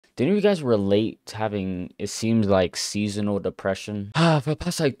Do any of you guys relate to having, it seems like, seasonal depression? For the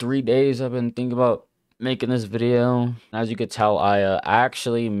past like 3 days, I've been thinking about making this video. As you could tell, I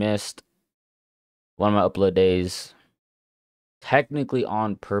actually missed one of my upload days, technically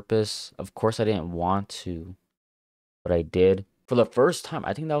on purpose. Of course, I didn't want to, but I did. For the first time,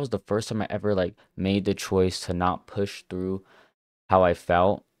 I think that was the first time I ever like made the choice to not push through how I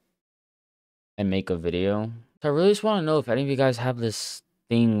felt and make a video. So I really just want to know if any of you guys have this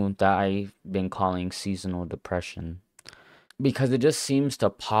thing that I've been calling seasonal depression, because it just seems to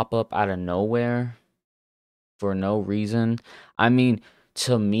pop up out of nowhere for no reason. I mean,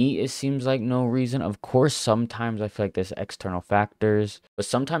 to me, it seems like no reason. Of course, sometimes I feel like there's external factors, but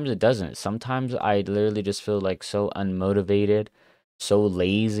sometimes it doesn't. Sometimes I literally just feel like so unmotivated, so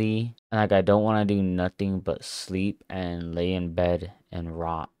lazy, and like I don't want to do nothing but sleep and lay in bed and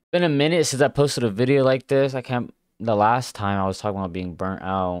rot. Been a minute since I posted a video like this. The last time I was talking about being burnt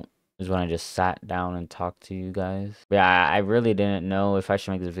out is when I just sat down and talked to you guys. But yeah, I really didn't know if I should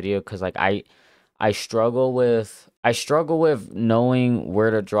make this video, because like I struggle with knowing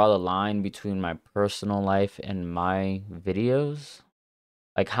where to draw the line between my personal life and my videos.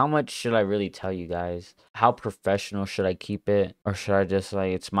 Like, how much should I really tell you guys? How professional should I keep it? Or should I just,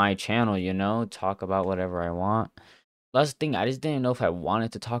 like, it's my channel, talk about whatever I want? That's the thing, I just didn't know if I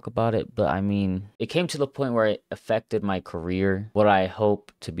wanted to talk about it, but I mean, it came to the point where it affected my career, what I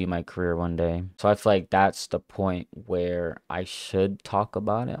hope to be my career one day. So I feel like that's the point where I should talk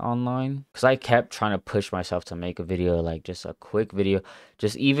about it online. Because I kept trying to push myself to make a video, like just a quick video.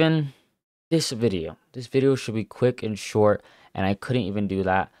 Just even this video. This video should be quick and short, and I couldn't even do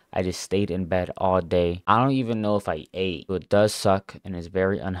that. I just stayed in bed all day. I don't even know if I ate. So it does suck and is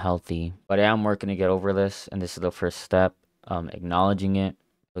very unhealthy. But I am working to get over this, and this is the first step. Acknowledging it,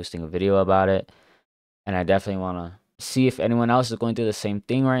 posting a video about it. And I definitely want to see if anyone else is going through the same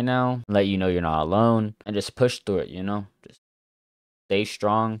thing right now. Let you know you're not alone, and just push through it, Just stay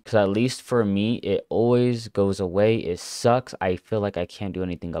strong. Because at least for me, it always goes away. It sucks. I feel like I can't do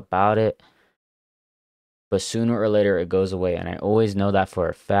anything about it. But sooner or later, it goes away. And I always know that for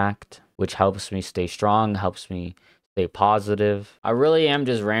a fact, which helps me stay strong, helps me stay positive. I really am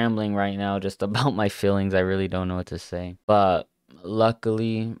just rambling right now just about my feelings. I really don't know what to say. But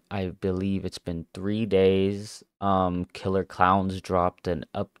luckily, I believe it's been 3 days. Killer Clowns dropped an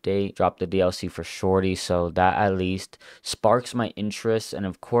update, dropped the DLC for Shorty. So that at least sparks my interest. And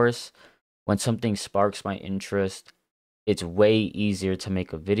of course, when something sparks my interest, it's way easier to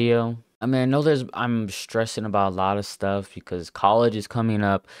make a video. I mean, I know I'm stressing about a lot of stuff because college is coming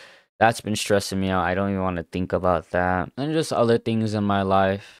up. That's been stressing me out. I don't even want to think about that. And just other things in my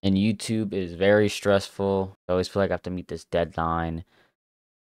life. And YouTube is very stressful. I always feel like I have to meet this deadline.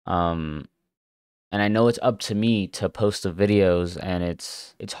 And I know it's up to me to post the videos, and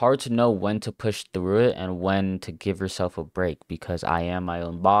it's hard to know when to push through it and when to give yourself a break, because I am my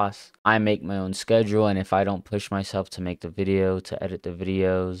own boss. I make my own schedule, and if I don't push myself to make the video, to edit the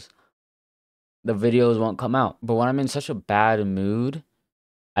videos won't come out. But when I'm in such a bad mood,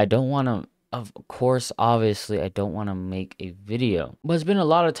 I don't want to, of course, obviously, I don't want to make a video. But it's been a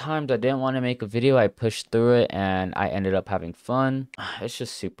lot of times I didn't want to make a video. I pushed through it and I ended up having fun. It's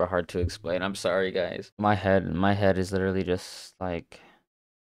just super hard to explain. I'm sorry, guys. My head is literally just like,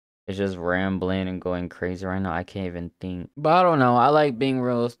 it's just rambling and going crazy right now. I can't even think. But I don't know. I like being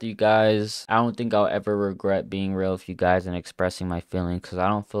real with you guys. I don't think I'll ever regret being real with you guys and expressing my feelings, because I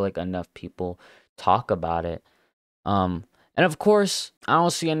don't feel like enough people talk about it. And of course, I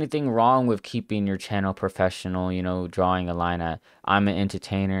don't see anything wrong with keeping your channel professional, drawing a line at, I'm an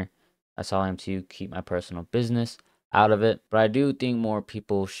entertainer. That's all I am to you. Keep my personal business out of it. But I do think more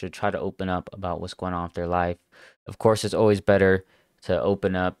people should try to open up about what's going on with their life. Of course, it's always better to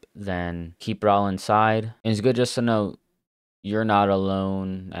open up than keep it all inside. And it's good just to know you're not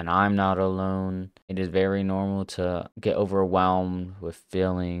alone and I'm not alone. It is very normal to get overwhelmed with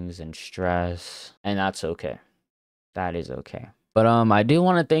feelings and stress, and that's okay. That is okay. But I do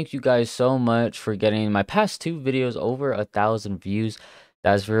want to thank you guys so much for getting my past 2 videos over 1,000 views.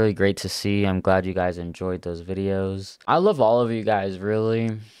 That's really great to see. I'm glad you guys enjoyed those videos. I love all of you guys,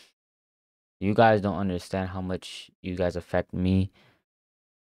 really. You guys don't understand how much you guys affect me,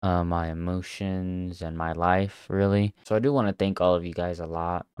 my emotions, and my life, really. So I do want to thank all of you guys a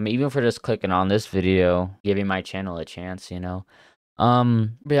lot. I mean, even for just clicking on this video, giving my channel a chance. But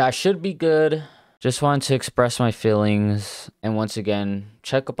yeah, I should be good. Just wanted to express my feelings, and once again,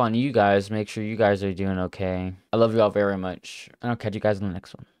 check up on you guys, make sure you guys are doing okay. I love you all very much, and I'll catch you guys in the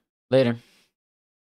next one. Later.